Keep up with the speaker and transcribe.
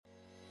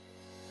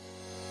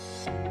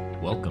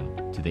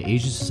Welcome to the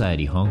Asia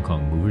Society Hong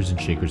Kong Movers and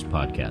Shakers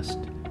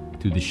podcast.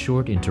 Through this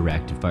short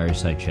interactive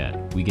fireside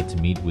chat, we get to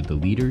meet with the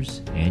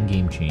leaders and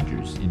game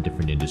changers in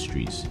different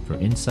industries for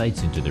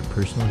insights into their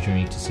personal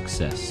journey to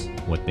success,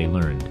 what they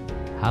learned,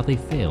 how they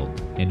failed,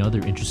 and other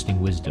interesting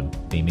wisdom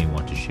they may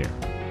want to share.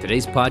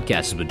 Today's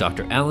podcast is with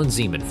Dr. Alan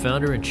Zeman,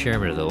 founder and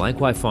chairman of the Lan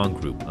Kwai Fong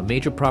Group, a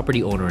major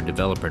property owner and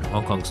developer in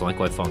Hong Kong's Lan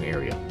Kwai Fong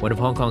area, one of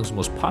Hong Kong's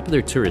most popular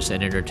tourist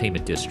and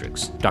entertainment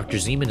districts. Dr.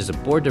 Zeman is a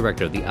board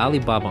director of the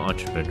Alibaba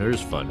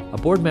Entrepreneurs Fund, a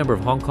board member of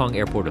Hong Kong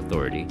Airport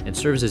Authority, and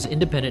serves as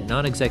independent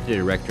non-executive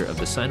director of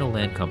the Sino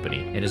Land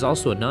Company, and is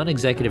also a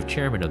non-executive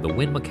chairman of the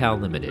Wynn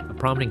Macau Limited, a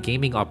prominent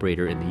gaming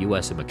operator in the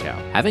U.S. and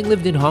Macau. Having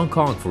lived in Hong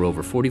Kong for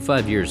over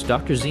 45 years,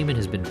 Dr. Zeman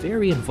has been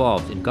very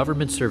involved in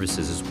government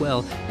services as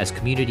well as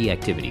community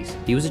activities.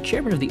 He was a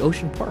chairman of the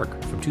Ocean Park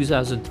from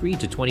 2003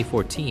 to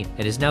 2014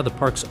 and is now the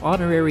park's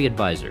honorary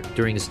advisor.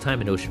 During his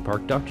time in Ocean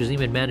Park, Dr.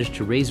 Zeman managed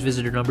to raise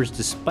visitor numbers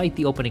despite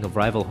the opening of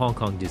rival Hong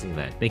Kong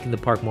Disneyland, making the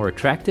park more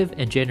attractive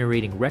and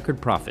generating record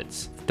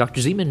profits.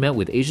 Dr. Zeman met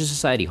with Asia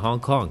Society Hong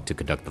Kong to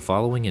conduct the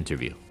following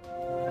interview.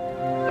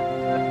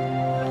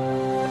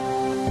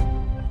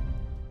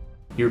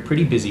 You're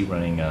pretty busy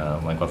running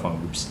Lan Kwai Fong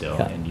Group still,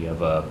 and you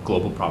have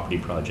global property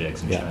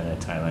projects in China,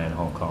 Thailand,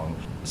 Hong Kong.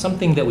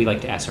 Something that we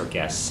like to ask our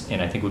guests, and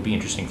I think would be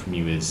interesting from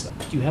you, is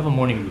do you have a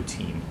morning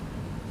routine?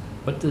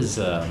 What does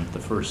the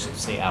first,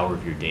 say, hour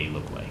of your day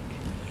look like?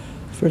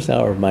 The first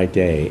hour of my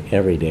day,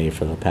 every day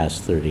for the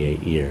past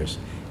 38 years,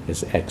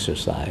 is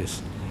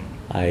exercise.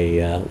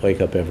 I wake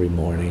up every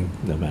morning,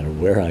 no matter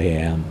where I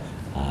am.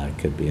 I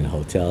could be in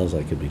hotels,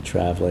 I could be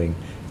traveling.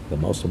 The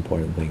most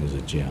important thing is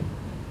a gym.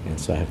 And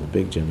so I have a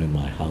big gym in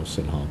my house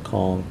in Hong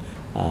Kong,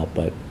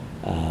 but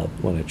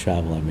when I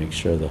travel, I make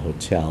sure the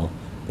hotel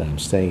that I'm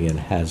staying in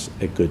has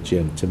a good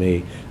gym. To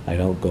me, I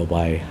don't go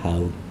by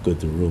how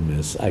good the room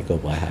is, I go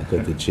by how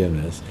good the gym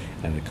is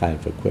and the kind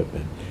of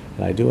equipment.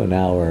 And I do an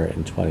hour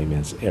and 20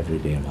 minutes every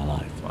day of my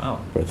life. Wow.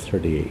 For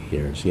 38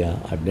 years, yeah.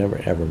 I've never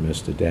ever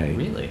missed a day.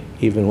 Really?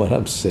 Even when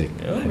I'm sick.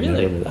 Oh,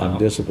 really? Wow. I'm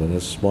disciplined.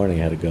 This morning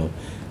I had to go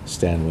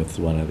stand with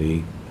one of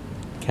the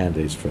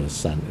candidates for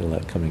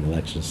the coming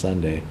election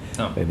Sunday.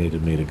 They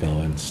needed me to go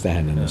and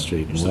stand in the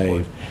street and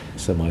wave.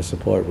 So my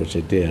support, which I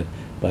did,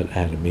 but I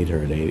had to meet her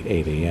at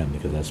 8 a.m.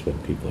 because that's when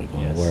people are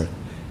going to work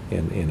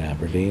in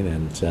Aberdeen.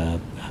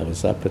 And I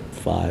was up at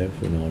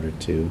 5 in order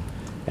to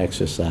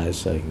exercise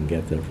so I can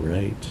get there for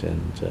 8.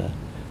 And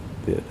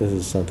this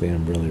is something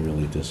I'm really,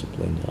 really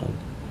disciplined on.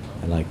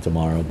 And like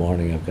tomorrow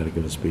morning, I've got to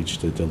give a speech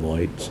to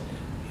Deloitte,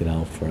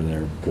 for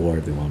their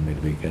board. They want me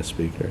to be a guest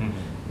speaker.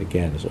 Mm-hmm.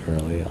 Again, it's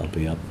early. I'll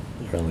be up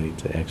early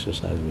to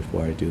exercise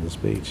before I do the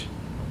speech.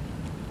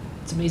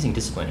 It's amazing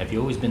discipline. Have you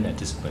always been that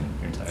disciplined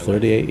your entire life?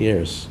 38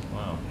 years.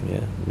 Wow.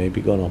 Yeah,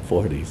 maybe going on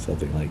 40,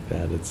 something like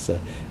that. It's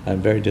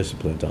I'm very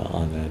disciplined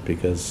on that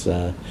because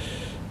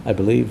I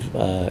believe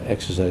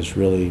exercise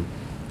really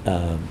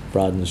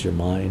broadens your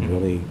mind. Mm-hmm.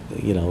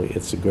 Really,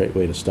 it's a great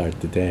way to start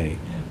the day,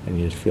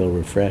 and you feel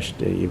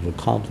refreshed. You've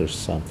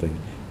accomplished something.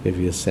 Give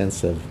you a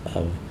sense of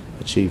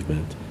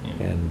achievement,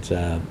 and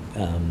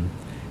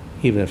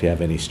even if you have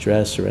any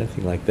stress or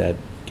anything like that,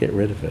 get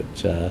rid of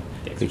it,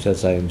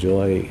 because I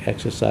enjoy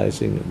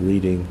exercising,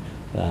 reading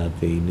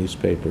the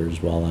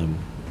newspapers while I'm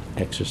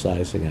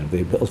exercising. I have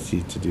the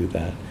ability to do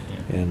that,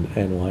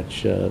 and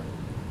watch the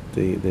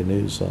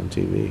news on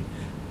TV,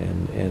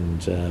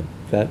 and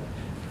that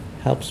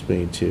helps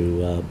me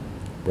to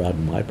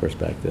broaden my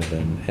perspective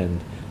and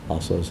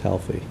also is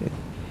healthy.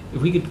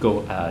 If we could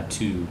go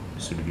to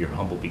sort of your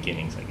humble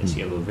beginnings, I guess.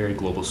 You have a very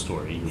global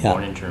story. You were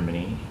born in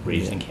Germany,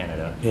 raised in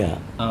Canada. Yeah.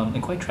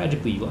 And quite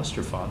tragically, you lost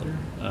your father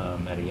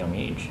at a young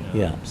age.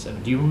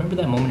 7. Do you remember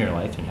that moment in your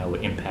life and how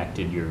it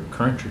impacted your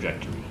current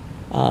trajectory?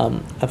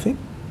 I think,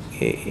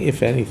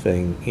 if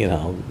anything,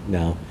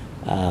 now,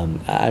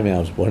 I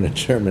was born in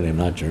Germany. I'm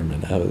not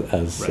German. I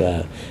was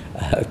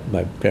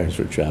my parents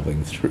were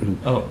traveling through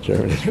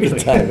Germany at the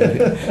time.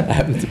 I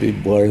happened to be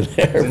born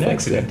there. It's an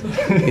accident.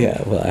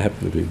 I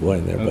happened to be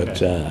born there,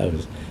 but I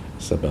was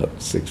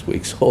about 6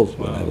 weeks old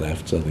when I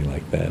left, something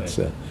like that. Right.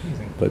 So,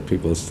 but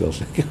people still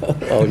think,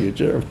 "Oh, you're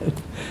German."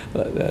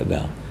 But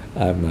no,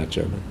 I'm not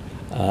German.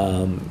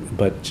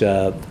 But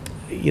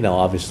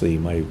obviously,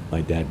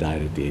 my dad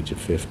died at the age of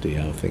 50.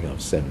 I think I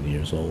was 7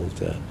 years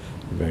old. A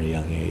very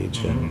young age,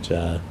 and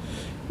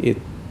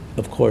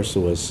of course, it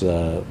was.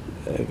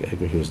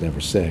 He was never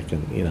sick,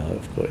 and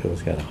of course,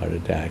 he had a heart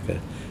attack.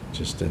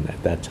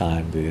 At that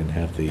time, they didn't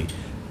have the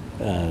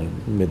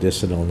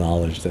medicinal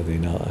knowledge that they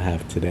now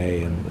have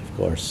today, and of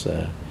course,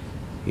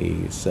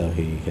 he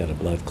had a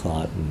blood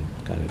clot and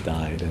kind of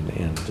died,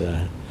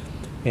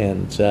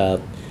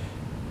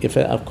 if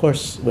of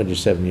course, when you're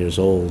 7 years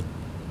old,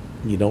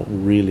 you don't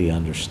really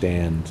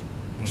understand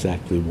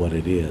exactly what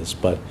it is,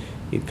 but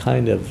it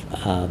kind of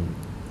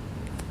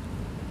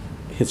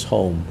hits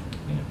home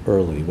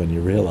early when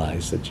you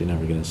realize that you're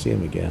never going to see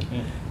him again.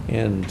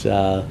 And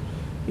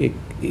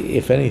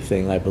if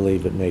anything, I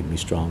believe it made me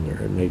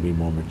stronger. It made me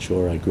more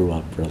mature. I grew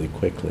up really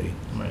quickly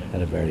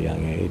at a very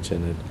young age,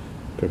 and it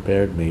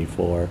prepared me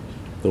for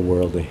the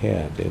world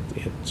ahead.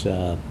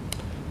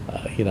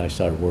 I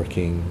started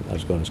working. I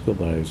was going to school,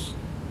 but I was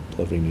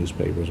delivering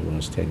newspapers when I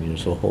was 10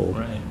 years old.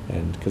 Right.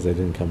 And because I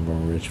didn't come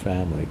from a rich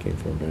family, I came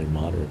from a very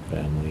moderate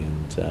family,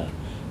 and I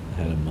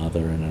had a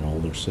mother and an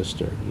older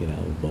sister,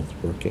 both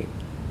working.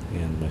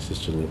 And my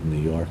sister lived in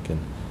New York, and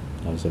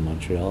I was in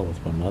Montreal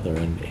with my mother.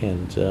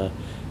 And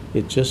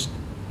it just,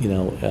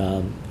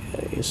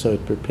 so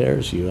it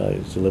prepares you. I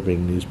was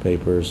delivering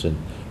newspapers and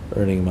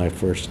earning my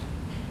first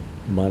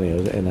money,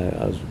 and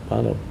I was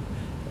wound up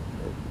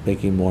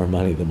making more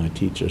money than my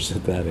teachers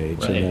at that age.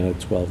 Right. And then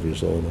at 12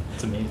 years old,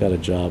 That's amazing. got a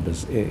job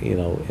as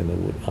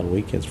on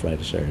weekends,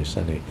 Friday, Saturday,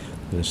 Sunday,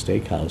 in a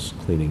steakhouse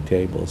cleaning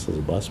tables as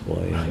a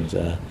busboy.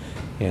 Right.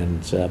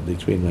 And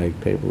between my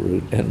paper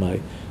route and my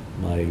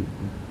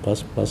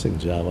busing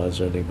job, I was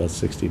earning about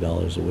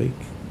 $60 a week.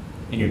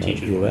 And your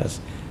teachers were? U.S.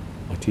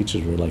 My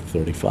teachers were like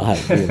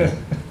 35,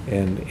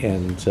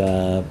 and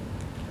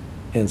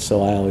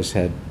so I always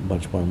had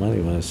much more money.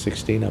 When I was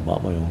 16, I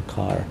bought my own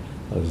car.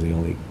 I was the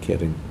only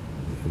kid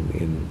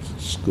in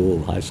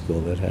school, high school,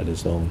 that had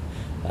his own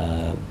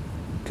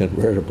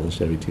convertible,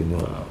 Chevy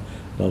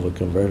Nova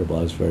convertible.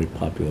 I was very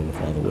popular with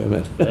all the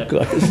women, of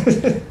course.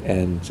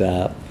 And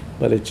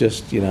but it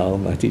just,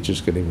 my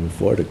teachers couldn't even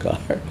afford a car.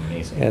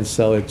 Amazing. And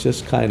so it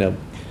just kind of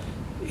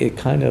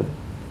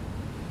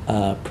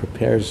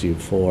prepares you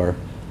for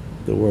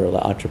the world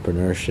of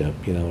entrepreneurship.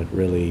 It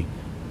really,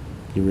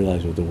 you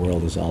realize what the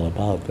world is all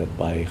about, that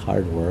by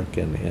hard work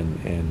and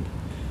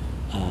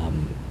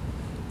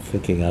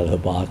thinking out of the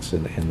box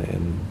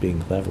and being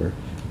clever,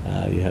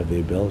 you have the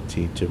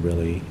ability to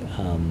really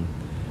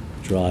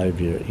drive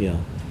your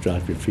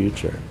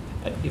future.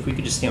 If we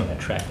could just stay on that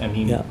track, I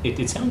mean, Yeah.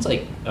 it sounds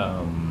like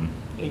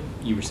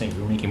you were saying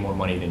you were making more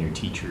money than your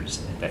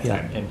teachers at that Yeah.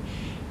 time. And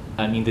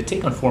I mean, the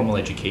take on formal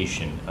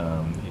education,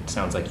 it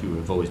sounds like you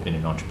have always been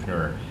an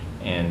entrepreneur,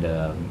 and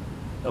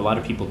a lot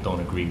of people don't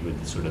agree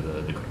with sort of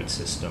the credit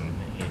system.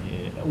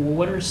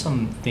 What are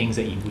some things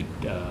that you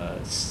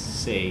would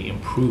say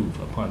improve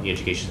upon the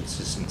education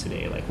system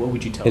today? Like, what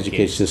would you tell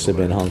Education kids system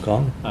in Hong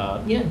Kong?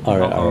 Yeah, Or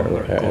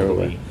globally.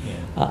 everywhere.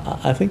 Yeah.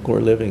 I think we're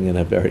living in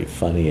a very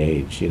funny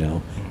age,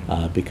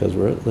 Mm-hmm. because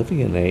we're living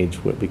in an age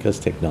because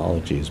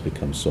technology has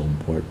become so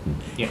important.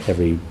 Yeah.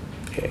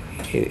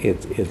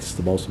 It's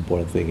the most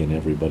important thing in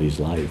everybody's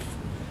life,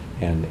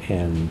 and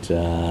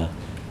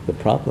the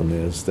problem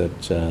is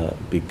that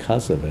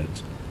because of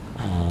it,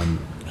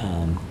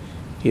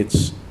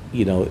 it's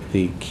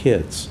the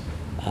kids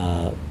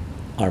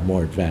are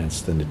more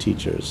advanced than the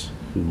teachers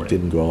who Right.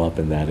 didn't grow up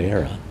in that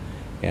era,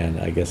 and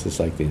I guess it's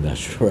like the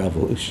Industrial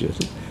Revolution.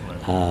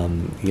 Right.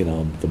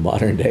 The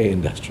modern day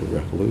Industrial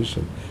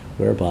Revolution,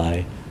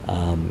 whereby,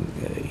 a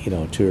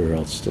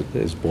 2-year-old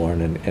is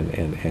born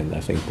and I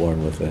think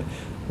born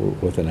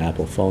with an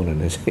Apple phone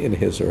in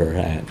his or her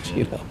hand,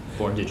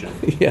 Born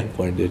digitally. Yeah,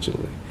 born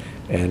digitally.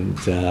 And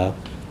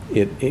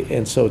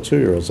and so a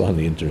 2-year-old's on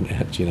the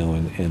internet,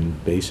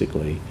 and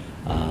basically,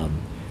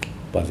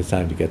 by the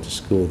time they get to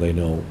school, they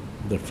know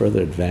they're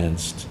further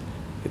advanced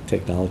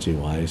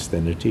technology-wise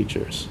than their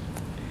teachers.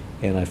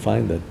 And I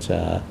find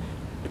that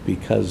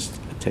because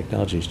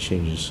technology is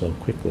changing so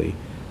quickly,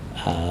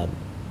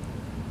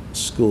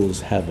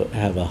 schools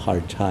have a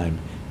hard time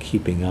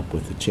keeping up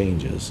with the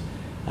changes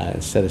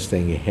instead of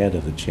staying ahead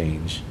of the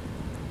change,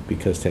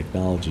 because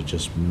technology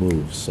just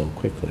moves so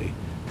quickly.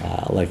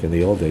 Like in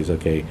the old days,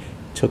 it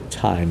took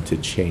time to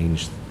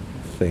change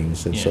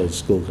things, and so Yeah. the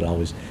school could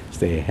always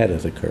stay ahead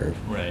of the curve.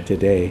 Right.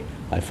 Today,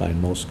 I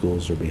find most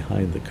schools are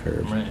behind the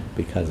curve Right.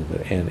 because of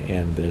it,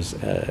 and there's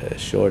a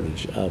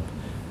shortage of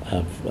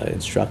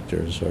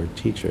instructors or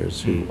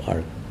teachers who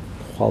are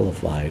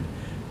qualified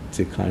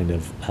to kind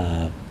of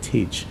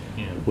teach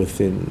Yeah.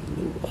 within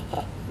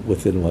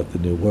what the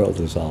new world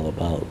is all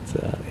about,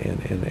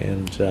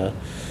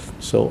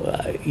 so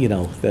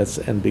that's,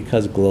 and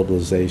because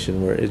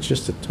becausglobalization, where it's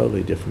just a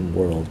totally different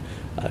world,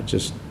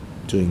 just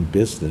doing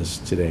business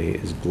today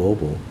is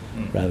global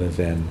rather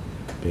than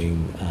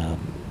being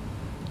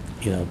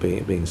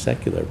being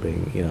secular,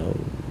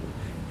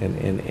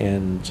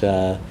 and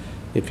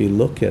if you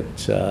look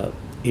at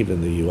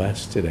even the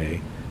U.S.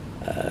 today,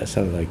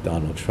 something like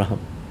Donald Trump,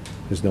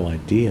 there's no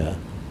idea,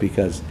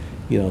 because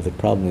the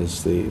problem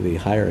is the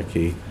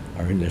hierarchy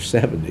are in their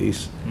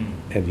 70s,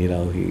 and he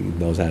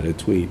knows how to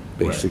tweet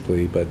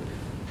basically, but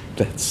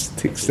that's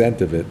the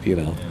extent of it,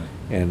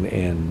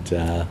 and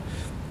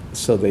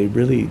so they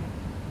really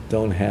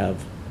don't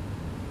have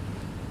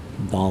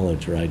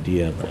knowledge or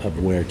idea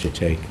of where to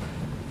take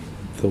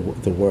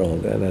the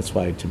world, and that's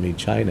why, to me,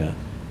 China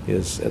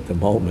is at the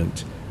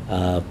moment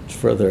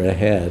further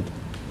ahead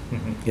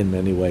in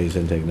many ways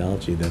in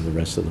technology than the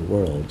rest of the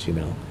world,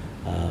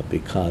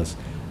 because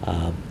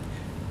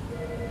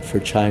for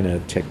China,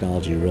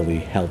 technology really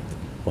helped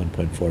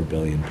 1.4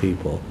 billion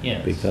people,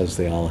 Yes. because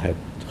they all had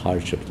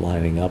hardship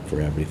lining up for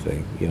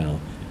everything,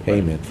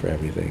 payment for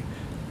everything.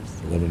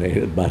 It's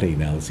eliminated money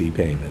now, it's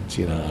e-payments,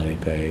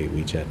 Alipay,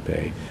 WeChat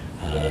Pay,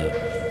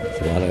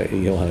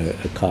 You want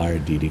a car,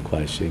 Didi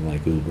Kuaisheng,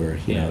 like Uber.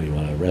 Yeah. You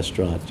want a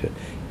restaurant.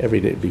 Every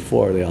day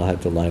before, they all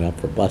had to line up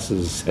for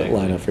buses, Exactly.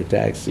 line up for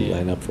taxis, Yeah.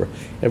 line up for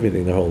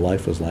everything. Their whole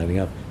life was lining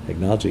up.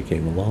 Technology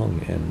came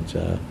along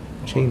and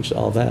changed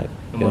all that.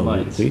 In more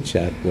minds.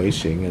 WeChat,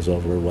 Weixin has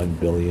over 1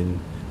 billion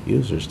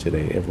users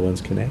today.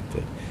 Everyone's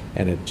connected,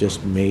 and it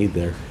just made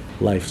their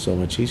life so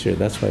much easier.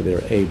 That's why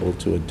they're able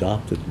to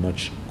adopt it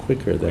much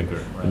quicker than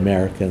Right.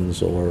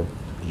 Americans or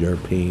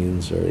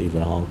Europeans or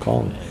even Hong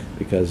Kong, Right.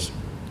 because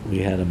we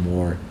had a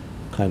more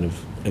kind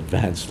of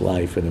advanced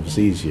life and it was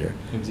easier.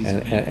 It was easier,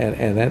 And, yeah.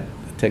 and that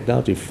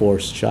technology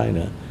forced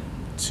China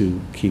to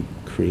keep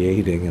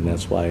creating, and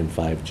that's why in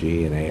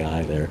 5G and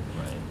AI Right.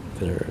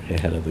 they're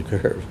ahead of the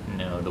curve.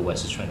 Now the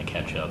West is trying to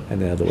catch up.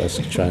 And now the West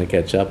is trying to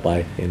catch up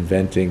by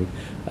inventing,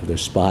 they're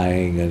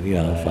spying and,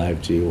 Right.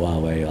 5G,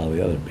 Huawei, all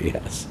the other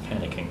BS.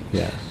 Panicking.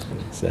 Yeah,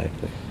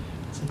 exactly.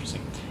 It's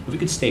interesting. If we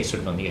could stay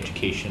sort of on the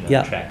education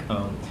Yeah. track,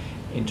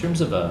 in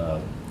terms of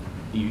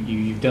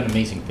you've done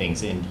amazing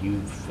things, and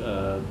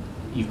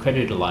you've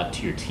credited a lot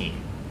to your team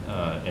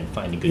and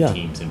finding good Yeah.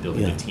 teams and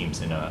building Yeah. good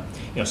teams.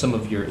 And some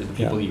of the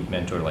people Yeah. you've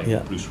mentored, like Yeah.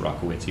 Bruce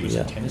Rockowitz, he was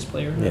Yeah. a tennis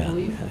player, Yeah, I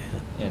believe,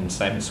 yeah, and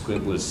Simon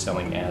Squibb was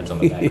selling ads on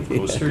the back of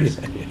posters.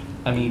 Yeah.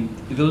 I mean,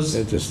 those.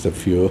 They're just a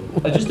few.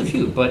 Just a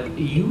few, but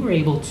you were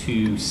able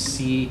to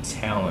see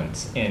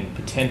talent and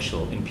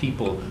potential in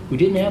people who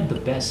didn't have the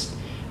best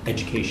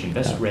education,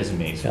 best Yeah.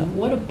 resumes. Yeah.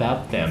 What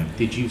about them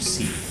did you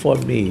see? For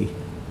me,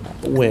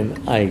 when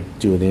I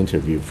do an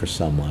interview for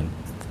someone,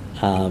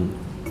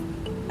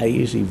 I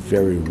usually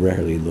very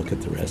rarely look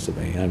at the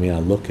resume. I mean, I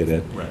look at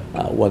it.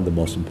 Right. One of the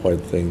most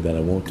important thing that I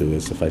won't do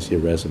is if I see a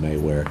resume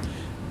where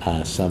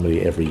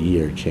somebody every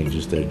year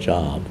changes their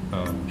job,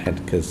 and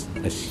because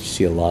I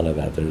see a lot of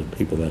that, there are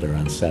people that are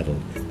unsettled,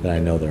 that I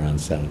know they're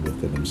unsettled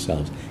within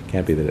themselves.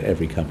 Can't be that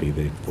every company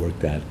they've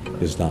worked at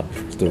is not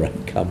the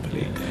right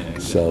company. Yeah,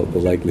 So the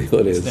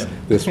likelihood It's is them.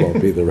 this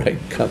won't be the right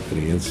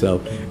company, and so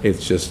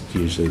it's just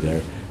usually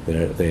they're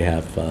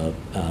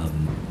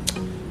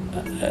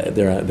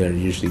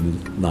usually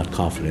not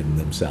confident in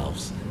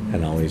themselves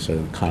and always are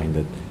the kind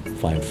that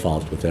find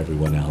fault with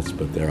everyone else,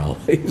 but they're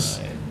always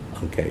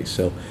Right. okay.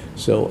 So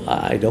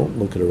I don't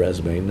look at a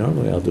resume.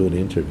 Normally, I'll do an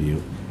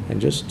interview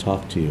and just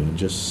talk to you and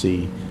just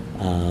see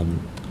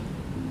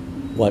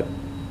what.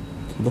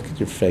 Look at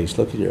your face,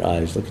 look at your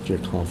eyes, look at your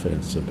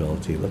confidence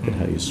ability, look at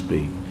how you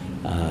speak,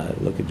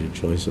 look at your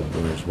choice of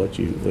words,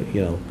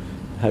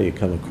 how you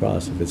come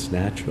across. If it's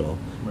natural,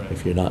 Right.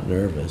 if you're not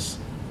nervous,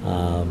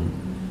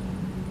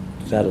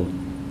 that'll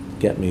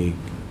get me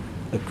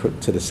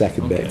to the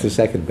second Okay. base. To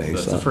second So base.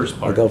 that's the first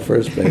part. I'll go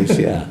first base,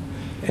 yeah.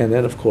 And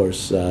then, of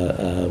course,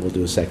 we'll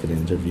do a second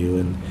interview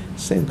and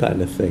same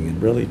kind of thing,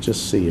 and really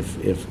just see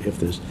if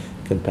there's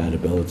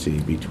compatibility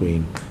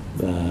between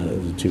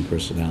the two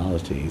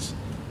personalities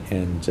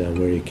and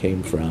where you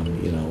came from,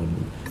 and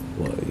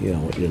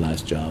what your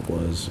last job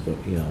was, what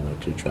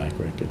your track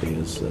record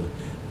is,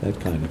 that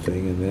kind of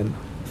thing. And then,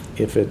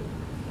 if it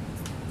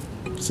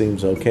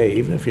seems okay,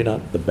 even if you're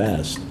not the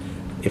best,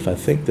 if I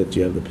think that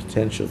you have the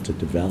potential to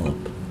develop,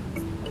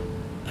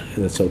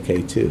 that's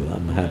okay too.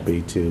 I'm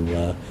happy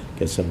to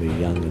get somebody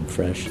young and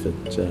fresh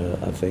that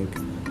I think,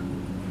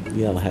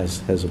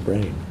 has a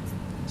brain.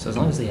 So as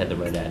long as they had the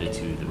right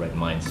attitude, the right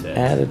mindset.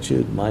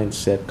 Attitude,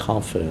 mindset,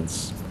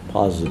 confidence,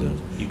 positive.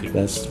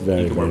 That's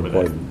very, you could very work with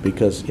that. important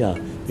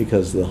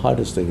because the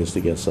hardest thing is to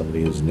get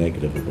somebody who's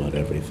negative about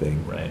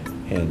everything. Right.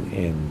 And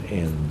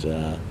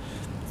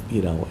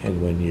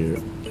when you're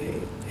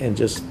and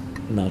just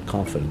not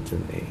confident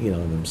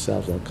in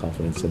themselves, not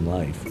confidence in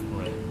life.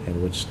 Right.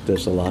 And which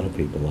there's a lot of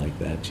people like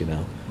that,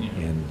 Yeah.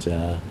 and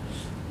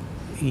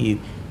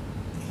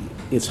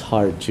it's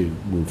hard to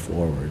move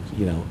forward.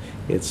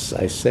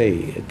 I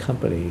say a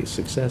company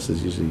success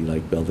is usually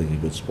like building a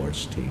good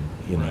sports team.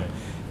 Right.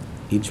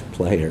 Each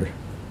player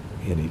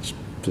in each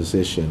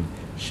position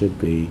should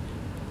be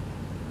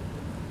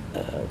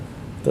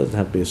doesn't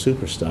have to be a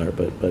superstar,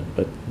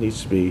 but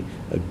needs to be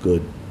a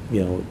good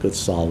good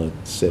solid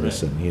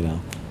citizen.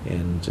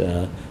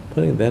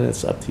 And then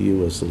it's up to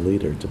you as the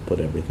leader to put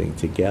everything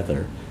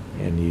together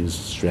and use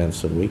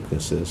strengths and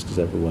weaknesses, because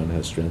everyone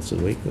has strengths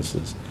and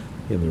weaknesses,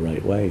 in the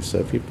right way. So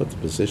if you put the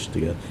position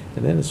together,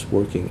 and then it's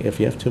working. If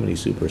you have too many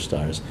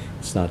superstars,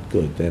 it's not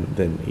good.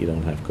 Then you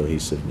don't have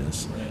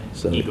cohesiveness. Right.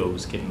 So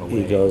Egos get in the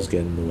way. Egos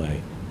get in the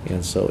way,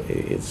 and so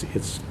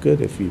it's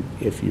good if you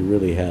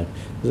really have.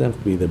 It doesn't have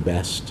to be the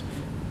best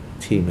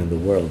team in the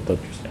world, but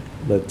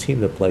the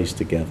team that plays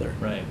together.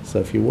 Right. So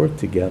if you work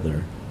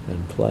together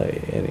and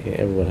play, and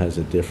everyone has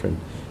a different,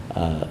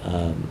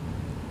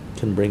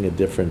 can bring a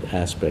different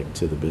aspect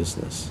to the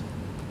business.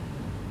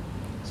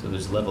 So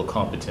there's level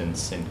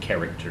competence and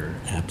character,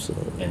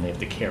 Absolutely. and they have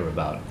to care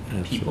about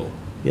people.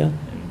 Yeah. And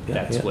Yeah,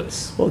 that's yeah.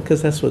 what's Well,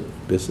 because that's what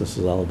business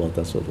is all about.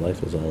 That's what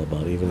life is all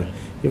about. Even Right.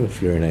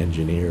 if you're an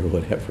engineer or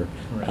whatever,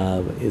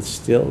 Right. it's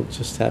still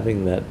just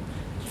having that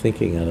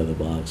thinking out of the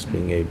box,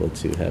 being able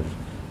to have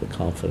the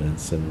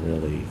confidence and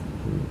really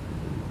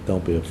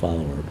don't be a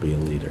follower, be a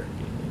leader.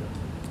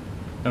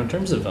 Now, in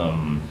terms of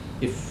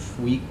if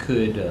we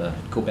could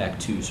go back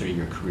to sort of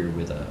your career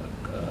with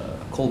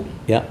Colby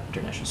Yeah.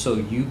 International. So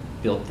you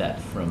built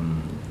that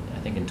from, I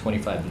think, in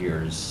 25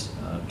 years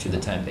to the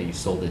time that you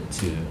sold it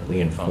to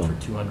Li & Fung for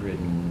 200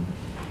 and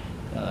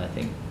I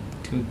think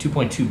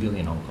 2.2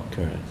 billion Hong Kong.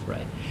 Correct.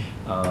 Right.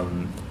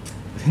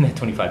 In that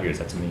 25 years,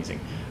 that's amazing.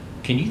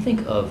 Can you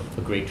think of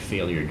a great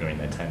failure during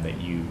that time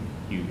that you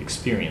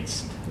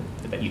experienced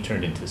that you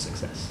turned into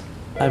success?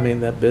 I mean,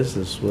 that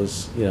business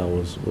was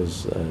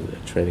a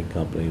trading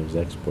company. It was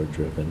export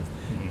driven,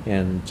 Mm-hmm.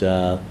 and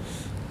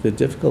the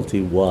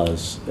difficulty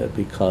was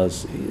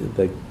because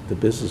the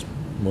business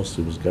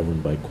mostly was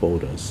governed by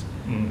quotas.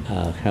 Mm.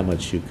 How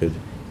much you could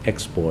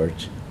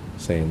export,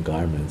 say in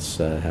garments,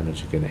 how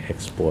much you can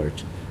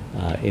export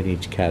in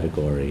each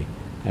category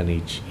and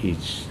each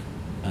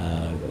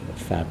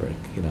fabric,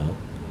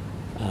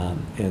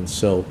 and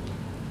so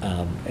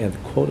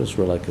and quotas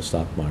were like a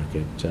stock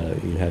market.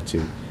 You had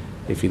to.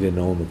 If you didn't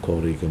own the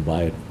quota, you can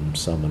buy it from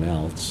someone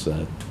else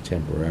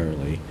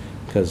temporarily.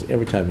 Because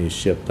every time you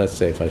ship, let's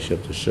say if I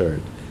shipped a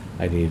shirt,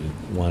 I needed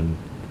one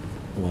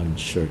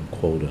shirt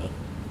quota,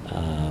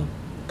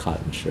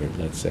 cotton shirt.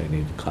 Let's say I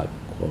needed a cotton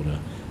quota.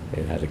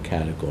 It had a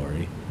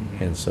category,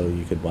 Mm-hmm. and so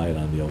you could buy it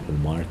on the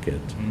open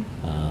market,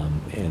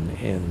 Mm-hmm.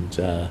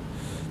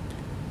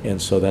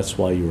 and so that's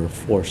why you were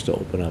forced to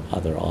open up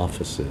other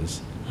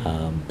offices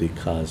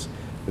because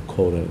the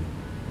quota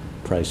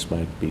price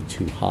might be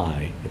too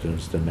high if there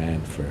was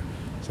demand for,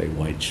 say,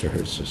 white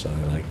shirts or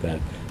something like that.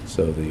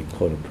 So the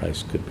quota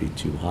price could be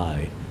too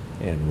high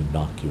and would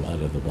knock you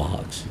out of the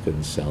box. You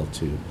couldn't sell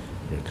to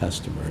your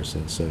customers,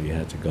 and so you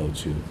had to go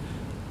to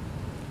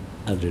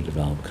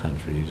underdeveloped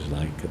countries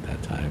like at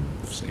that time,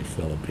 say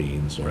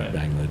Philippines or Right.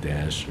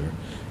 Bangladesh, or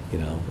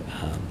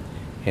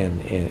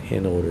and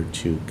in order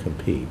to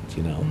compete,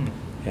 Mm.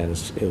 and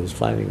it was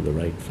finding the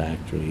right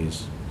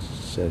factories,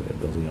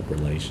 building up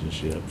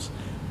relationships.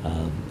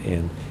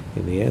 And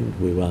in the end,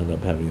 we wound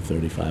up having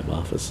 35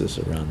 offices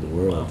around the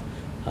world.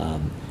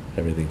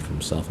 Everything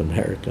from South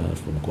America,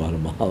 from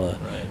Guatemala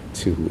Right.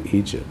 to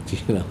Egypt,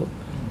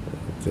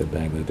 to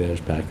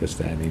Bangladesh,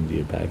 Pakistan,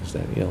 India,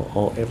 Pakistan,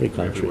 every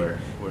country. Everywhere,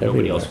 where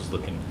nobody else was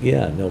looking.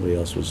 Yeah, nobody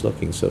else was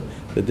looking. So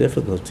the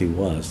difficulty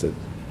was that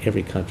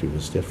every country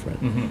was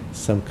different. Mhm.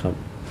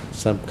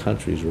 Some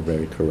countries were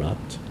very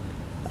corrupt.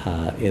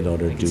 In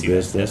order I to can do see that,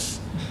 business,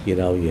 you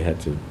had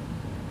to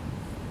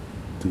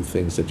do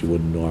things that you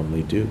wouldn't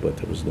normally do, but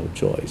there was no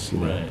choice,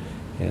 Right.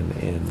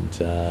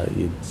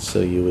 So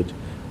you would,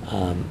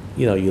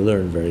 you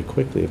learn very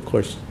quickly. Of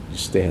course, you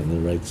stay on the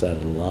right side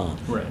of the law,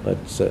 Right. but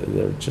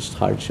there are just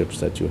hardships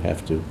that you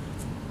have to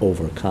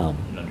overcome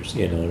And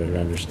understand. in order to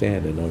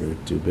understand, in order to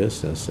do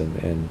business,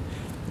 and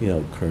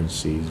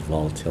currencies,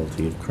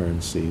 volatility of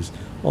currencies,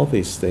 all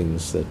these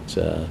things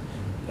that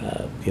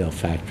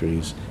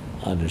factories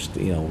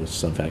understand.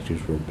 Some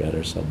factories were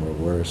better, some were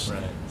worse,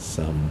 Right.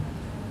 some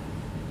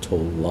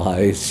told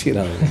lies, So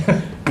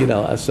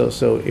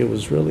it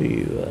was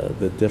really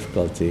the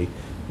difficulty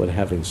with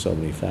having so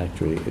many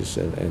factories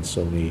and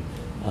so many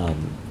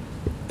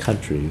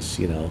countries,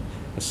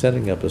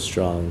 setting up a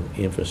strong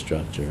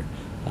infrastructure.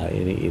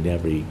 In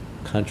every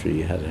country,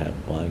 you had to have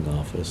a buying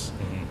office.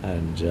 Mhm.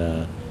 And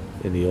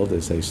in the old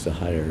days, I used to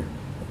hire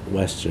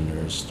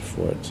Westerners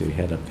to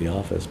head up the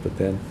office. But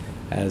then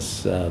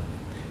as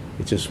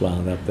it just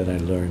wound up that I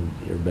learned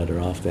you're better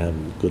off to have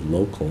a good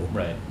local.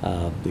 Right.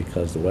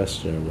 Because the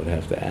Westerner would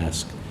have to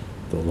ask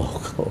the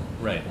local.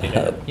 Right. They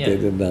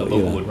didn't know, the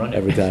local would run it.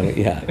 every time.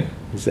 Yeah,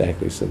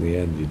 exactly. So in the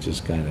end, you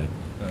just kind of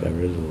got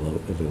rid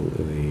of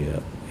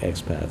the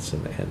expats,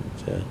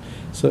 and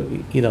so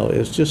it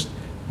was just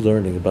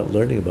learning about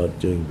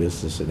doing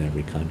business in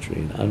every country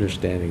and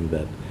understanding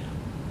that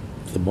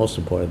the most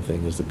important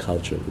thing is the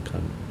culture of the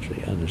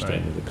country,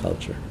 understanding Right. the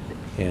culture,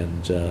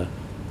 and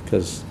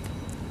because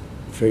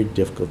it's very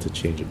difficult to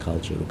change a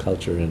culture. The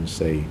culture in,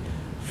 say,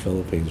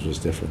 Philippines was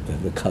different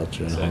than the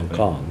culture in Hong Exactly.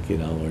 Kong,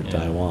 or Yeah.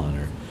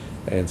 Taiwan,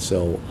 and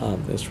so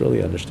it's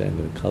really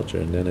understanding the culture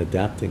and then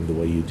adapting the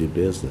way you do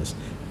business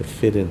to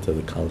fit into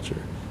the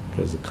culture,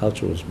 because the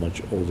culture was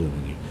much older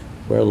than you.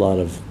 Where a lot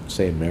of,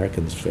 say,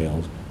 Americans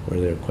failed, where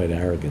they were quite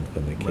arrogant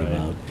when they came Right.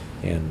 out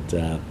and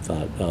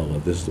thought, oh, well,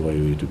 this is the way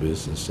we do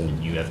business,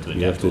 and You have to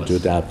you have adapt to to us.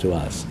 adapt to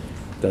us.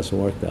 It doesn't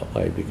work that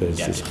way because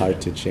Adapt it's to hard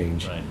that. to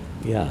change. Right.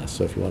 Yeah,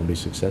 so if you want to be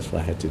successful,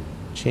 I had to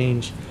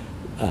change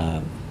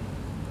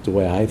the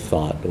way I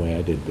thought, the way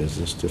I did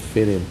business to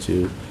fit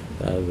into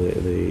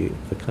the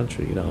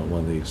country.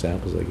 One of the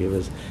examples I give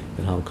is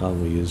in Hong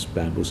Kong we use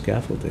bamboo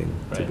scaffolding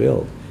to Right.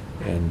 build,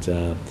 and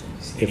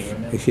See if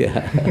anywhere now?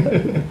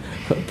 yeah,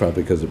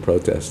 probably because of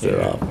protests they're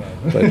Yeah. off,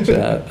 but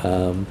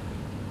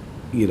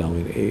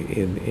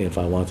if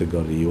I want to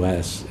go to the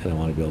U.S. and I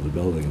want to build a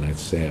building and I'd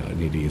say I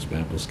need to use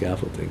bamboo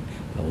scaffolding,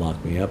 they'll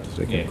lock me up, they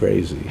think Yeah. I'm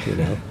crazy,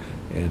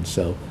 and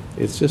so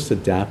it's just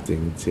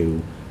adapting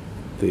to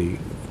the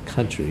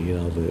country,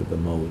 the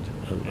mode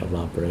of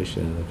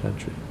operation in the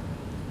country.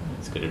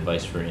 That's good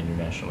advice for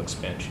international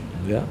expansion.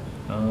 Yeah.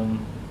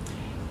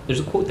 there's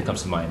a quote that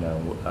comes to mind,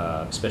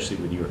 especially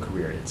with your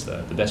career. It's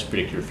the best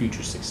predictor of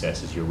future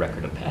success is your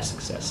record of past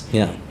success.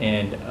 Yeah.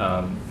 And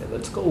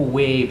let's go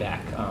way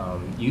back.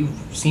 You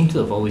seem to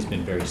have always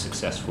been very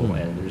successful,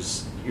 and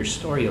there's your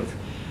story of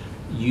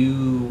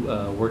you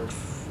worked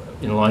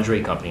in a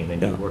lingerie company, and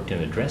then you worked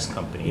in a dress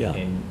company,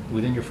 and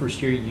within your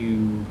first year,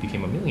 you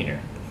became a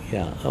millionaire.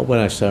 Yeah, when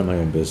I started my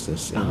own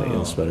business, in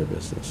the sweater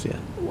business, yeah.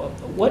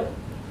 What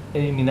I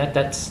mean,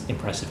 that's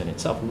impressive in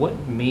itself.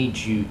 What made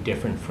you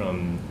different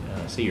from,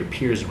 say, your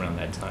peers around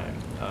that time?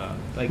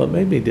 What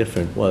made me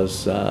different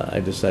was I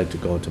decided to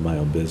go into my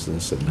own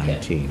business at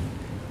 19,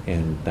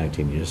 and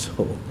 19 years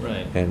old.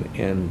 Right.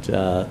 And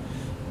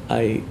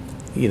I,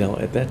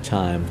 at that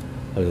time,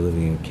 I was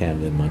living in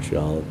Canada, in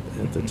Montreal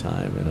at the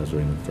time, and I was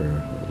working for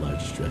a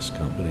large dress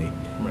company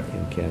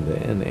in Canada.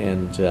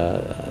 And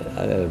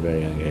at a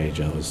very young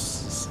age, I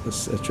was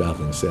a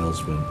traveling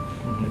salesman,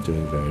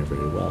 doing very,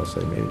 very well.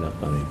 So I made enough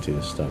money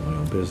to start my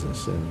own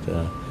business.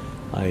 And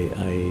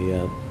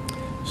I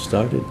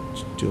started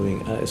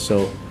doing,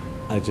 so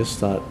I just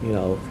thought,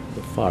 the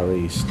Far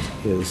East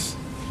is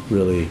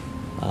really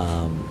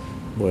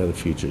where the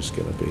future's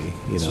going to be.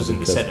 This was in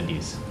the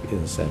 70s. In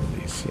the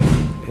 70s,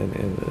 yeah.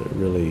 And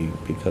really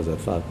because I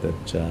thought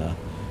that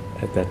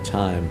at that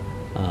time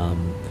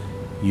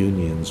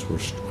unions were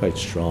quite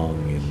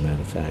strong in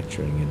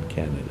manufacturing in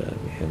Canada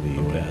and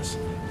the U.S.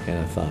 And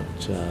I thought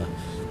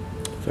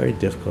very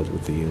difficult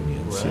with the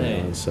unions. Right.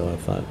 And so I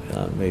thought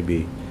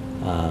maybe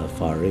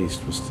Far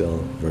East was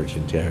still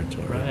virgin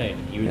territory. Right.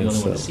 You were the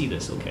only one to see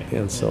this, okay.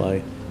 And so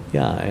I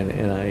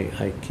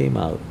came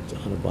out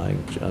on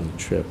a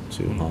trip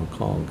to Hong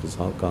Kong, because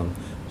Hong Kong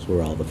was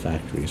where all the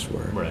factories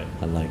were,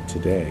 unlike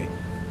today.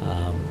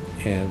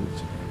 And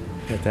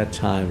at that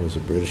time it was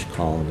a British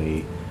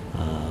colony.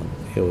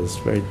 It was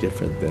very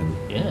different than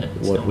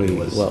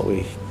what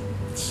we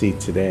see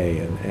today.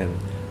 And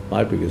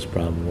my biggest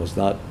problem was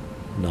not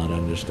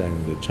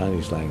understanding the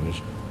Chinese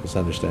language, was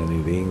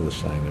understanding the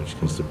English language,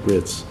 because the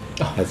Brits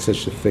had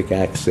such a thick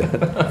accent,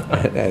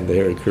 and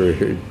they were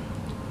career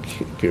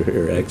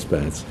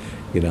expats,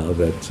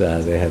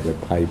 that they had their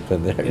pipe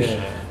and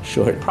their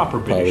short proper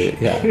British,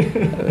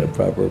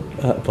 proper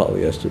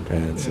polyester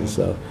pants, and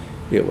so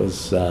it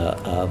was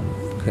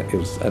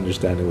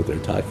understanding what they're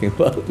talking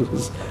about. It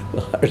was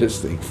the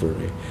hardest thing for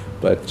me.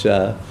 But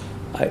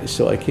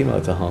I came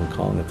out to Hong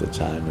Kong at the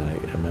time, and I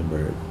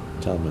remember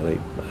telling my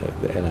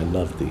and I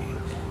loved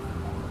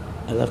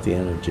the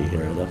energy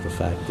here. I love the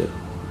fact that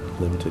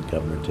limited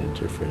government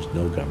interference,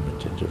 no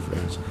government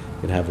interference.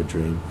 You can have a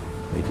dream,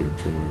 make your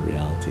dream a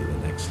reality the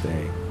next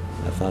day.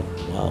 I thought,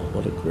 wow,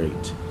 what a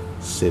great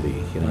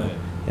city, Right.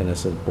 And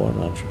as a born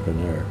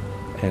entrepreneur,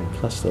 and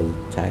plus the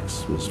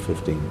tax was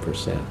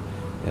 15%,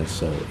 and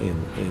so in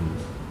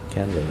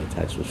Canada the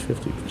tax was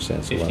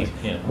 50%. So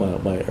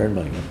when I earned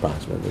when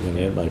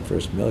I earned my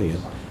first million,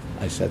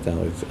 I sat down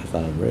with, I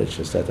thought I'm rich,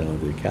 I sat down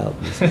with the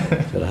accountants,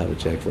 said I have a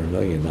check for $1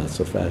 million, not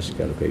so fast, you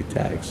gotta pay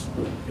tax.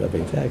 You gotta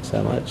pay tax,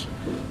 how much?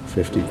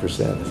 50%. I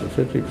said,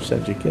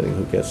 50%, you're kidding,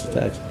 who gets the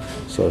tax?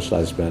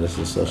 Socialized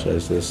medicine,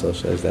 socialized this,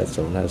 socialized that,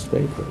 someone has to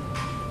pay for it.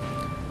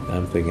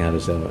 I'm thinking, how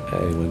does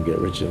anyone get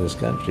rich in this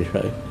country,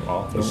 right?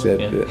 He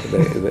said, and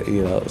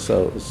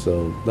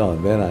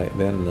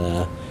then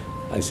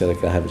I said I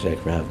could have a check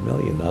for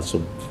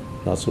 $500,000,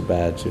 not so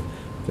bad.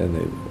 Then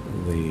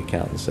the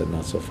accountant said,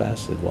 not so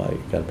fast. I said, why?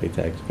 You got to pay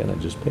tax. Can I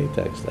just pay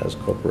tax? That was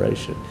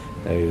corporation.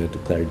 Now you had to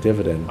declare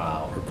dividend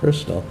or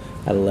personal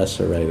at a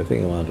lesser rate. I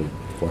think I wanted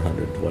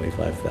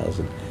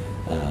 $425,000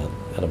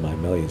 out of my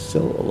million.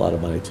 Still a lot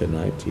of money to a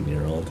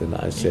 19-year-old. And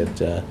I said,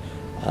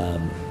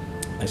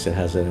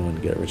 how's anyone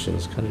get rich in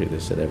this country? They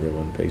said,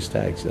 everyone pays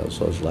tax.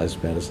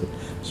 Socialized medicine,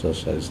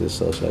 socialized this,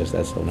 socialized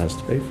that. Someone has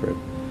to pay for it.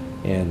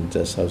 And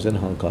so I was in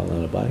Hong Kong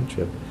on a buying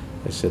trip.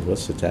 I said,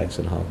 what's the tax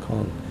in Hong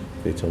Kong?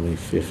 They told me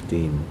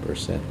 15%,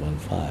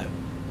 1.5.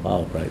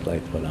 Wow, bright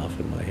light went off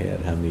in my head.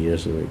 How many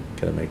years are we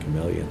going to make $1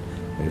 million?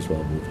 May as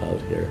well move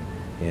out here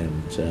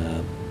and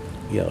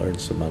earn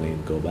some money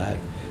and go back.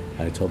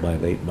 I told my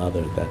late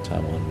mother at that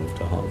time I want to move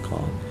to Hong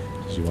Kong.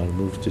 Did you want to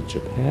move to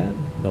Japan?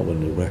 No one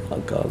knew where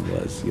Hong Kong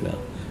was,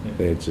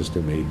 They had just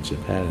been made in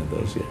Japan in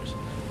those years.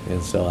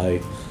 And so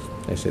I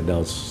said, no,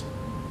 it's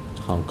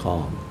Hong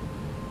Kong.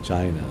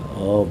 China,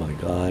 oh my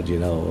God,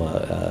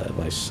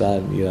 my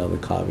son, the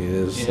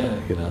communists,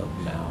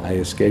 I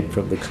escaped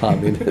from the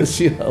communists,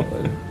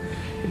 and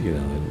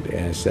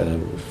I said I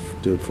would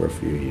do it for a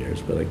few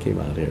years, but I came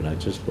out here and I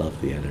just love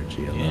the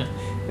energy.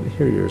 And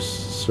here you're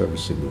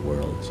servicing the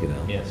world,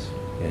 Yes.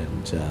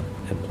 And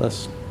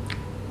plus,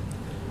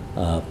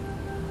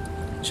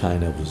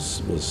 China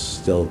was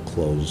still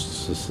closed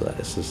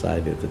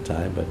society at the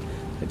time, but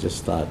I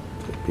just thought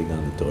being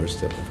on the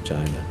doorstep of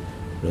China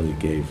really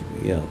gave,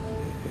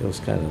 it was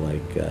kind of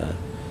like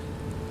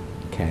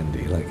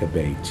candy, like a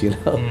bait,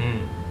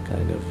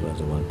 kind of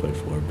the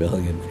 1.4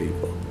 billion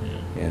people.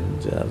 Yeah.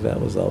 And that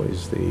was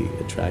always the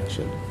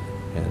attraction.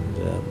 And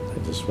I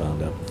just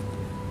wound up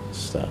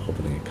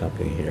opening a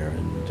company here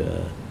and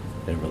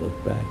never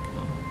looked back.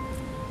 Oh,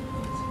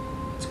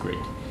 that's great.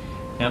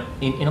 Now,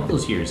 in all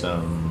those years,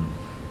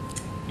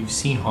 you've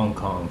seen Hong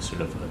Kong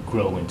sort of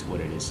grow into what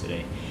it is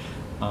today.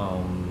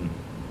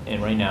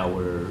 And right now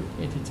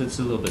it's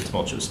a little bit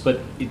tumultuous, but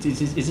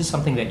is this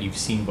something that you've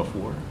seen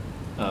before,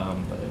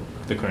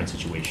 the current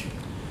situation?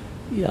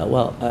 Yeah,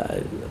 well,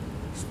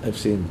 I've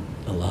seen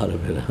a lot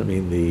of it. I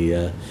mean,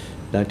 the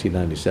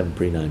 1997,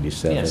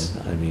 pre-97, Yes.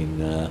 I mean,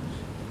 the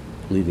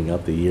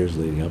years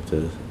leading up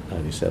to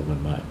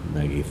 97 when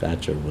Maggie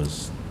Thatcher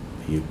was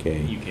the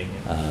UK. UK,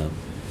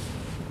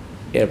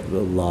 yeah. A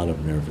lot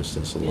of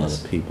nervousness, a lot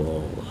Yes. of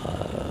people,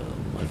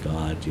 my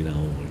God, we're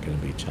going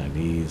to be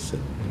Chinese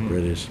and Mhm.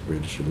 British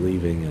are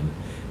leaving.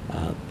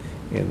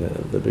 And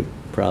the big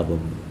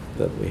problem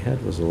that we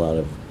had was a lot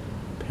of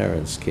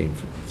parents came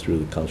through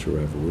the Cultural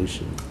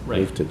Revolution,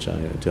 Right. moved to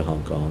China, to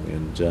Hong Kong,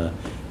 and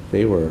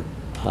they were,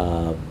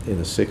 in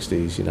the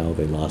 60s,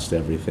 they lost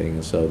everything,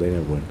 and so they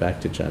never went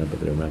back to China, but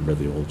they remember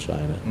the old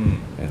China Mm.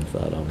 and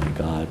thought, oh my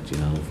God,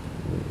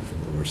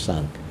 we're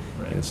sunk.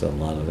 Right. And so a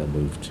lot of them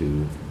moved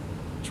to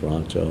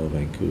Toronto,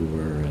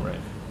 Vancouver, and Right.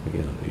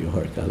 New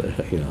York, other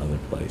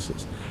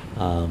places,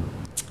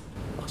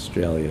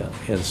 Australia,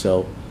 and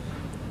so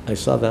I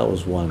saw that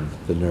was one,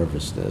 the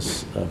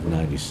nervousness of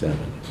 '97,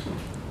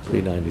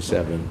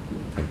 pre-'97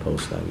 and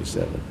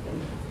post-'97.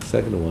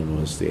 Second one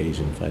was the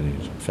Asian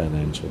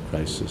financial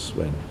crisis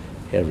when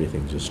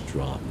everything just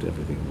dropped.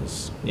 Everything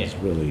was Yeah.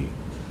 really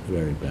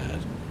very bad,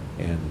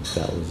 and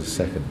that was the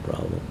second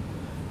problem.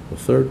 The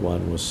third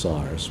one was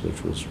SARS,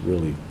 which was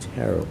really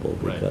terrible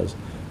Right. because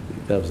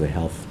that was a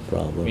health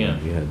problem. Yeah.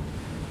 And you had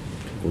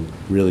people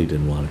really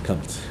didn't want to come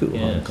to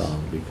Hong Yes.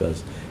 Kong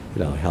because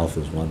health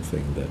is one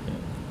thing that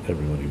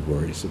everybody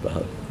worries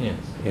about. Yes.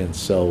 And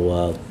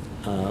so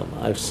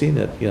I've seen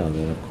it, and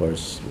then of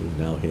course we've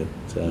now hit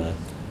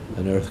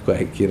an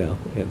earthquake,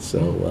 and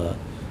so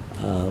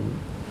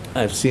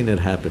I've seen it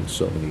happen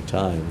so many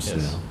times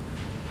Yes. now.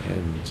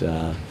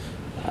 And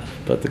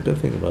but the good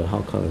thing about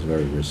Hong Kong is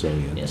very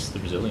resilient. Yes, the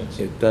resilience.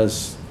 It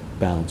does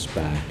bounce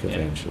back Yeah.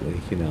 eventually,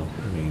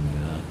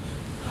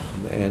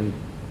 and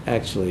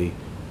actually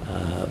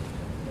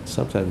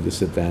sometimes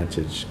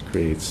disadvantage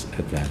creates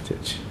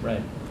advantage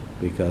Right.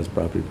 because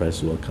property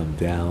prices will come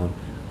down.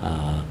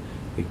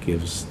 It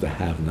gives the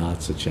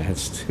have-nots a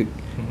chance to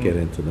get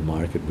into the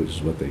market, which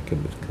is what they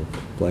can be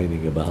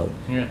complaining about.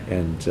 Yeah.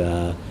 And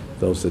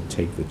those that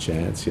take the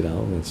chance,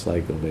 it's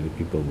like many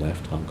people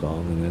left Hong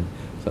Kong, and then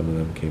some of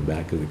them came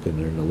back because they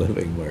couldn't earn a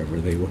living wherever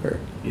they were,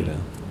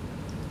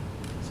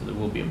 So there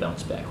will be a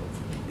bounce back,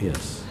 hopefully.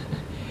 Yes.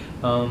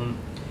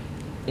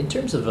 In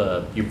terms of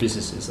your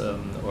businesses,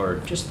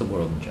 or just the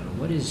world in general,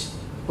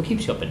 what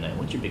keeps you up at night?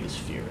 What's your biggest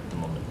fear at the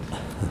moment?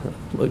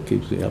 What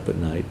keeps me up at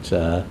night?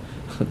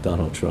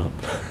 Donald Trump.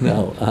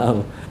 No,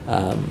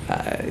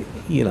 I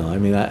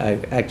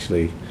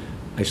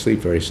sleep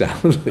very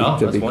soundly. Oh,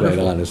 to that's be wonderful. quite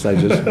honest,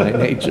 my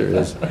nature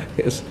is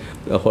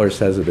a horse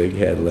has a big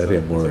head. Let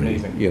him That's worry.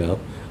 amazing.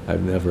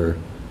 I've never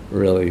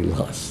really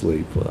lost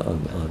sleep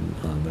on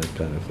that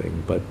kind of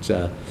thing. But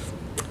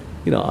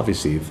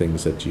obviously,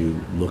 things that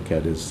you look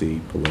at is the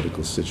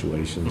political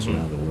situations Mhm.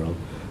 around the world,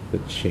 the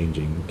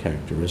changing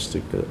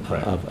characteristic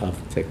Right. of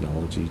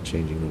technology,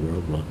 changing the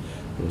world.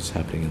 What's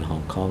happening in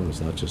Hong Kong is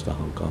not just a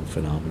Hong Kong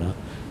phenomena.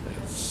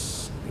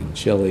 It's in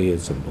Chile,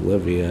 it's in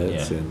Bolivia,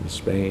 it's Yeah. in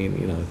Spain.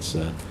 It's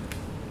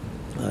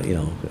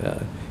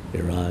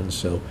Iran.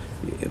 So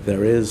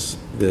there is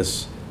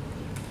this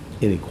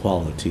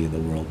inequality in the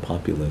world,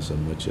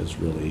 populism, which is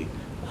really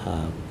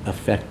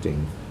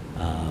affecting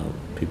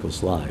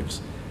people's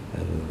lives.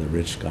 And the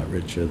rich got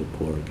richer, the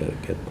poor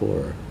get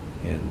poorer,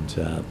 and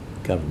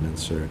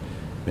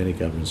many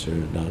governments are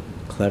not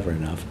clever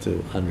enough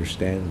to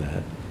understand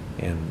that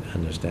and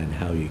understand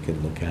how you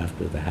can look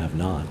after the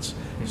have-nots,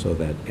 so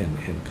that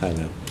and kind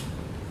of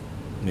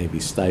maybe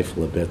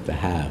stifle a bit the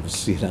haves,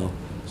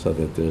 so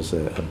that there's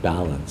a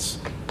balance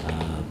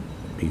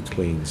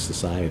between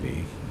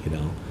society,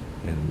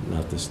 and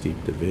not this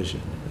deep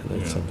division. And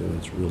that's Yeah. something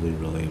that's really,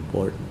 really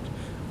important.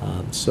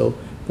 So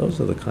those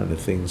are the kind of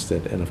things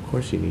and of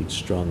course you need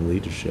strong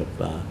leadership.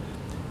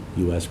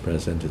 U.S.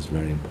 president is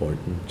very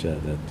important,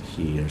 that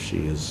he or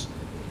she is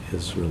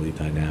really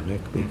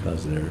dynamic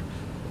because they're,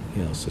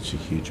 such a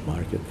huge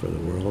market for the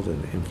world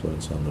and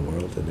influence on the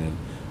world. And then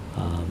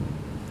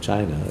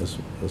China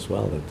as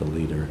well, that the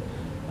leader,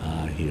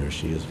 he or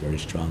she is very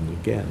strong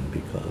again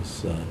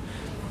because,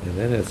 and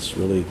then it's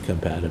really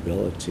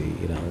compatibility,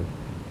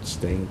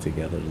 staying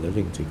together,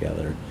 living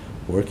together,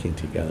 working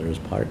together as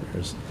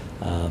partners.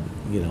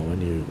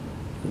 When you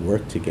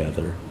work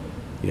together,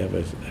 you have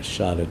a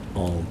shot at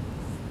all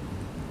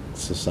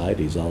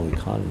societies, all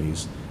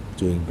economies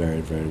doing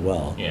very, very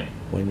well. Yeah.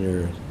 When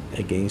you're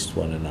against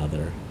one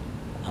another,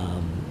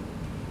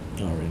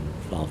 or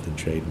involved in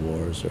trade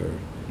wars or,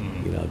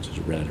 Mhm. just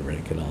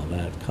rhetoric and all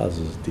that,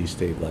 causes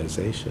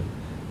destabilization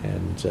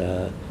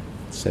and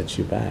sets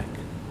you back.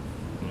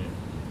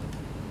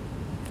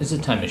 This is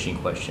a time machine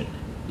question.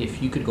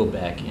 If you could go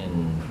back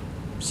and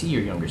see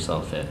your younger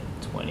self at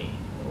 20,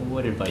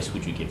 what advice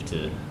would you give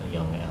to a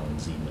young Alan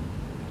Zeman?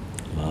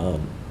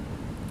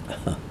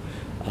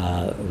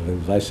 The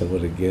advice I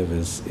would give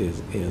is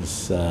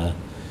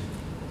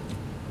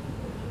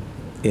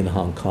in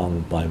Hong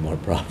Kong, buy more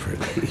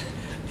property.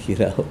 You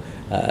know,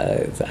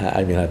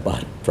 I mean, I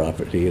bought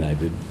property and I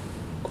did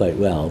quite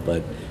well,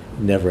 but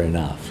never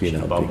enough. You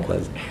know,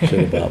 because should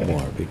have bought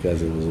more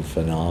because it was a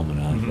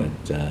phenomenon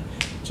that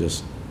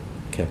just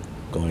kept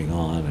going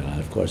on. And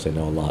of course, I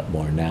know a lot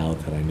more now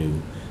than I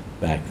knew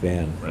back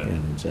then. Right.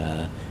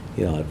 And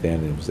you know,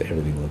 then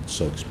everything looked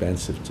so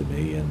expensive to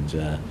me, and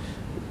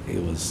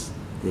it was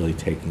really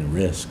taking a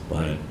risk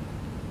by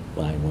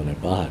buying what I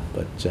bought.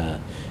 But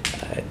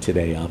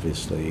today,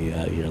 obviously,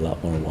 you're a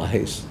lot more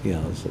wise. You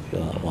know,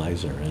 you're a lot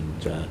wiser.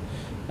 And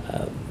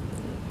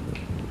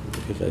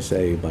if I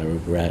say my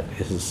regret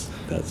is,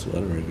 that's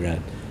one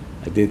regret.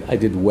 I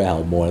did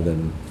well more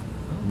than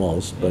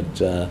most, but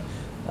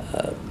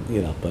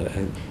you know, but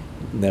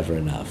never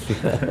enough.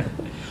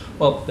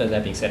 Well,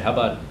 that being said, how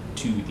about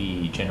to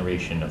the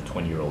generation of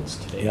 20-year-olds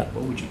today? Yeah.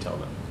 What would you tell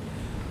them?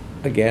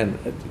 Again,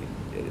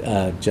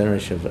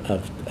 generation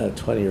of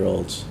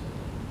 20-year-olds,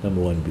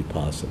 number one, be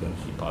positive.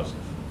 Be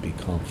positive. Be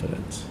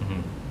confident.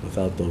 Mm-hmm.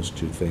 Without those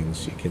two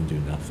things, you can do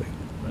nothing.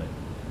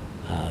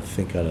 Right.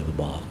 Think out of the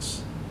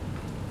box.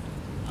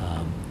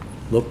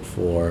 Look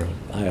for,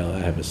 I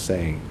have a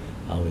saying,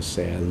 I always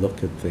say, I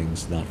look at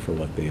things not for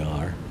what they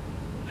are,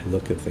 I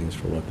look at things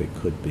for what they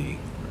could be.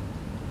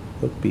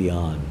 Look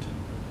beyond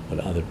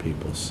what other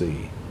people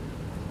see.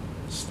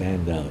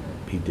 Stand out,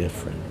 be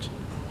different.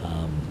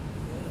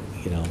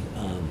 You know,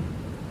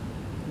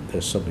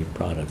 there's so many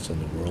products in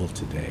the world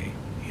today,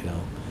 you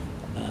know.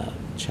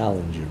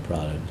 Challenge your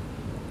product.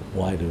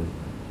 Why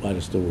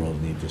does the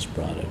world need this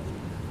product?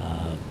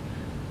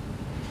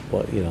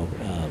 You know,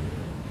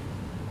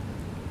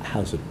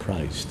 how's it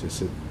priced?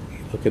 Is it,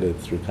 look at it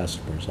through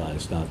customers'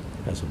 eyes, not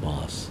as a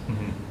boss.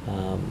 Mm-hmm.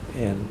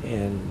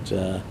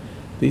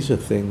 These are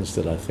things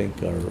that I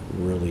think are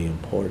really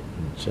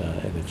important.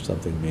 And if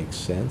something makes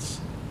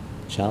sense,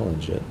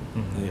 challenge it.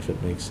 Mm-hmm. And if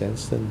it makes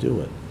sense, then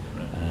do it.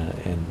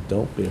 Right. And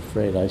don't be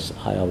afraid. I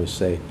always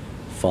say,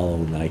 follow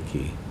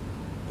Nike.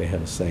 They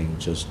have a saying,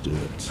 just do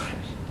it.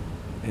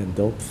 And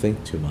don't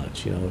think too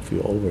much. You know, if you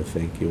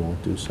overthink, you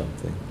won't do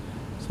something.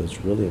 So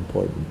it's really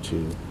important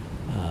to,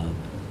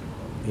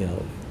 you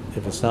know,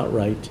 if it's not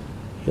right,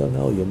 you'll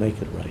know, you'll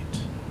make it right.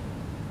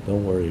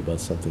 Don't worry about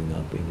something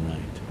not being right.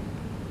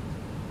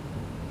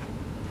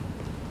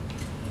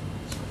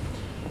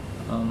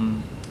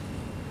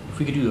 If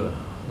we could do a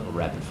little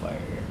rapid fire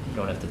here, you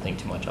don't have to think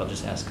too much. I'll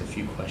just ask a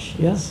few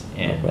questions, Yes,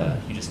 no and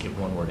problem. you just give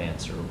one word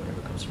answer or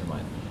whatever comes to your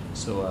mind.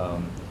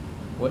 So,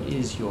 what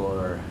is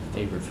your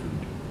favorite food?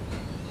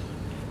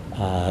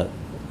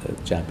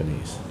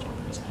 Japanese.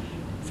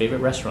 Favorite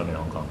restaurant in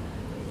Hong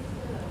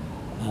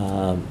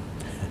Kong?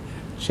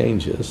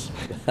 Changes,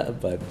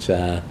 but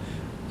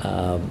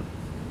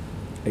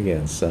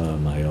again, some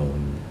of my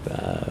own,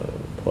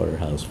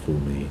 Porterhouse,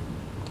 Fumi,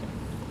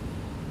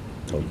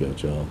 Tokyo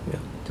Joe, yeah.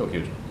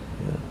 Tokyo Joe.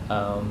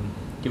 Yeah.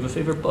 Do you have a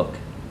favorite book?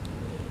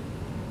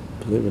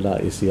 Believe it or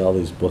not, you see all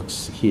these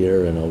books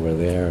here and over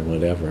there and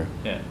whatever.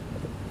 Yeah.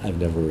 I've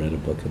never read a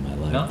book in my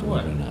life. Not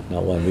believe it one? or not.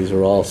 Not one. These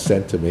are all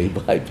sent to me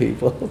by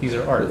people. These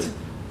are art.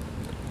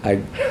 I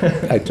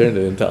turned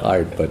it into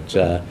art, but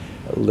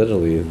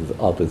literally it's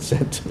all been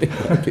sent to me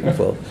by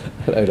people,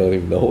 and I don't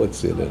even know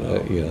what's in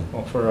it. You know.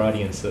 Well, for our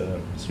audience,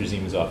 Mr.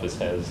 Zima's office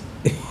has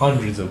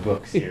hundreds of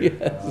books here.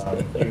 Yes.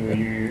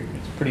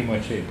 It's pretty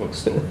much a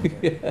bookstore.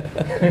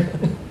 Yeah.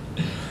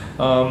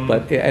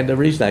 But and the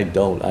reason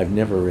I've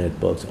never read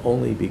books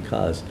only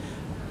because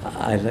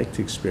I like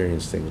to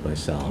experience things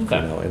myself, Okay.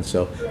 you know, and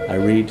so I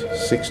read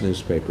 6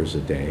 newspapers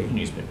a day.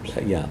 Newspapers.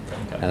 Yeah,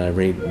 Okay. and I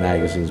read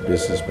magazines,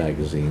 business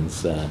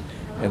magazines,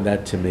 and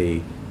that to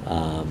me,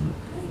 I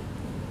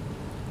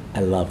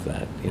love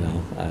that, you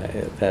know,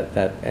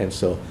 and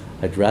so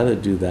I'd rather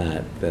do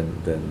that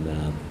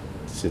than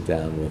sit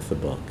down with a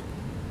book.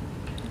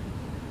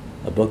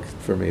 A book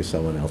for me is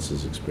someone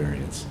else's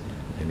experience.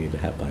 I need to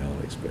have my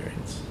own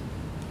experience.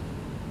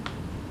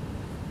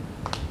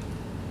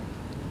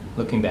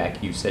 Looking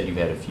back, you said you've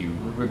had a few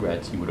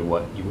regrets. You would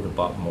have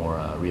bought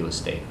more real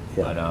estate.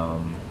 Yeah. But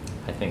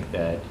I think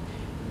that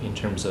in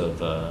terms of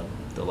the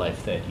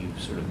life that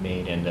you've sort of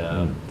made and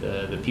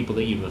the people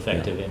that you've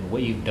affected Yeah. and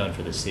what you've done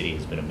for the city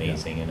has been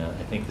amazing. And I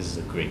think this is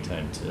a great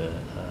time to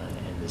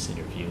end this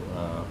interview.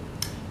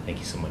 Thank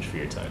you so much for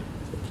your time.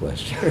 It's a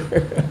pleasure.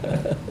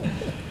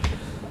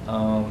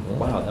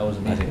 Wow, that was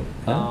amazing.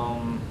 Yeah.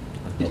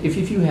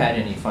 If you had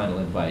any final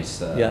advice,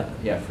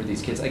 for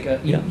these kids, like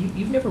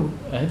you've never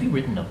have you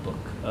written a book?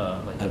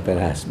 Like I've been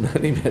asked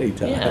many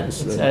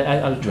times.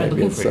 Yeah, I was trying to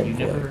Maybe look at for it. some You've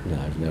point. never. No,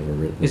 I've never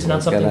written. It's a not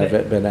book, something and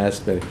that- I've been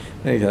asked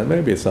many times.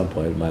 Maybe at some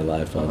point in my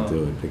life I'll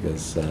do it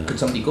because. Could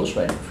somebody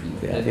ghostwrite it for you?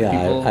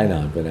 Yeah, I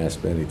know. I've been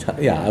asked many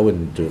times. Yeah, I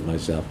wouldn't do it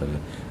myself, and I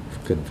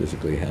couldn't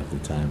physically have the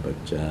time. But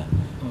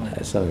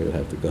somebody would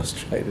have to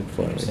ghostwrite it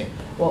for me. Interesting.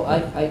 Well, I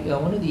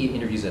one of the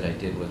interviews that I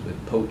did was with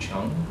Po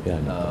Chung, Yeah,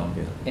 I know,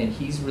 yeah. and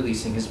he's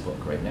releasing his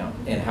book right now.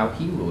 And how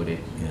he wrote it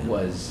Yeah.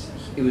 was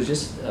it was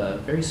just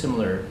very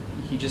similar.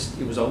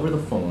 It was over the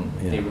phone.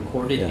 Yeah. They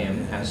recorded Yeah.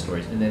 him as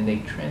stories, and then they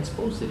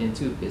transposed it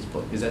into his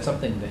book. Is that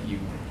something that you?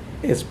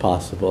 It's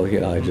possible,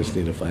 I just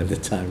need to find the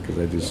time because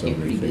I do so You're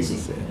many pretty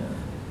things. busy.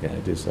 Yeah, I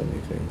do so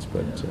many things,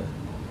 but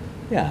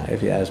Yeah.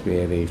 if you ask me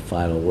any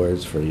final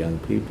words for young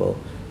people,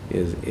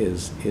 is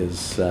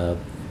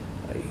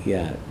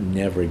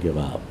never give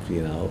up.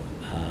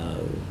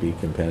 Be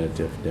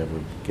competitive, never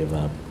give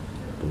up.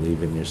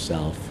 Believe in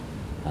yourself.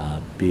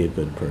 Be a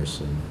good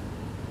person.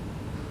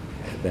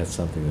 That's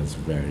something that's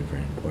very,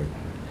 very important.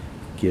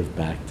 Give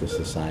back to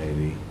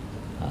society,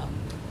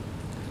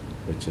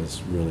 which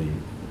is really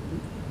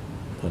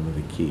one of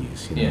the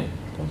keys. Yeah.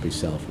 Don't be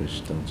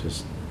selfish. Don't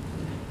just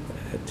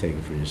take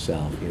it for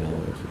yourself. If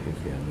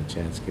you have a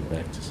chance, give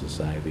back to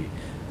society.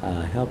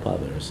 Help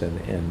others, and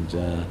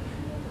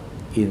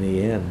in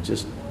the end,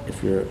 just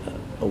if you're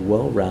a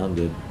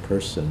well-rounded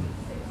person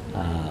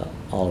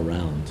all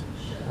around,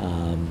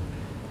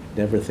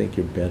 never think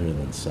you're better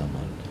than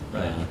someone.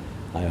 Right.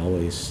 I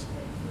always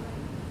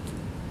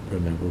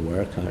remember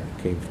where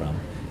I came from,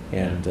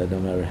 and no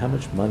matter how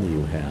much money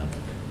you have,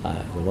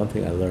 the one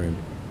thing I learned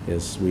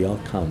is we all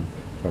come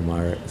from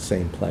our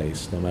same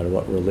place. No matter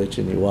what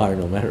religion you are,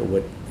 no matter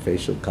what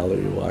facial color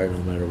you are, no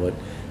matter what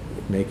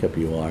makeup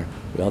you are,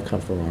 we all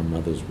come from our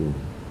mother's womb.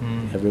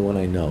 Mm. Everyone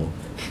I know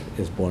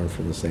is born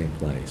from the same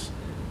place,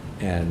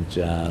 and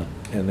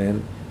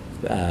then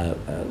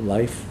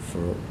life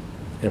for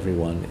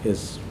everyone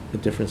is a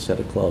different set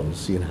of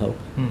clothes. It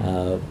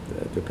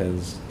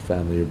depends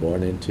family you're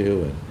born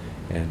into,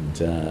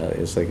 and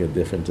it's like a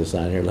different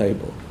designer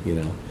label.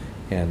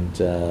 And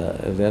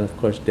then of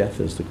course death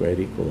is the great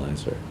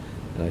equalizer.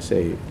 And I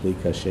say Li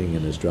Ka-shing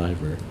and his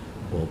driver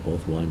will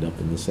both wind up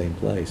in the same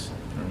place.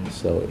 Mm.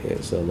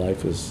 So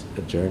life is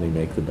a journey.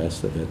 Make the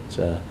best of it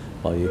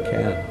while you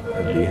can,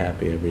 and be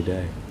happy every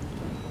day.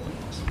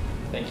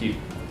 Thank you,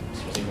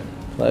 Mr. Seaman.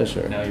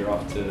 Pleasure. Now you're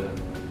off to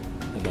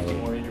 50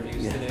 more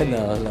interviews today.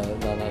 No, not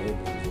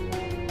even.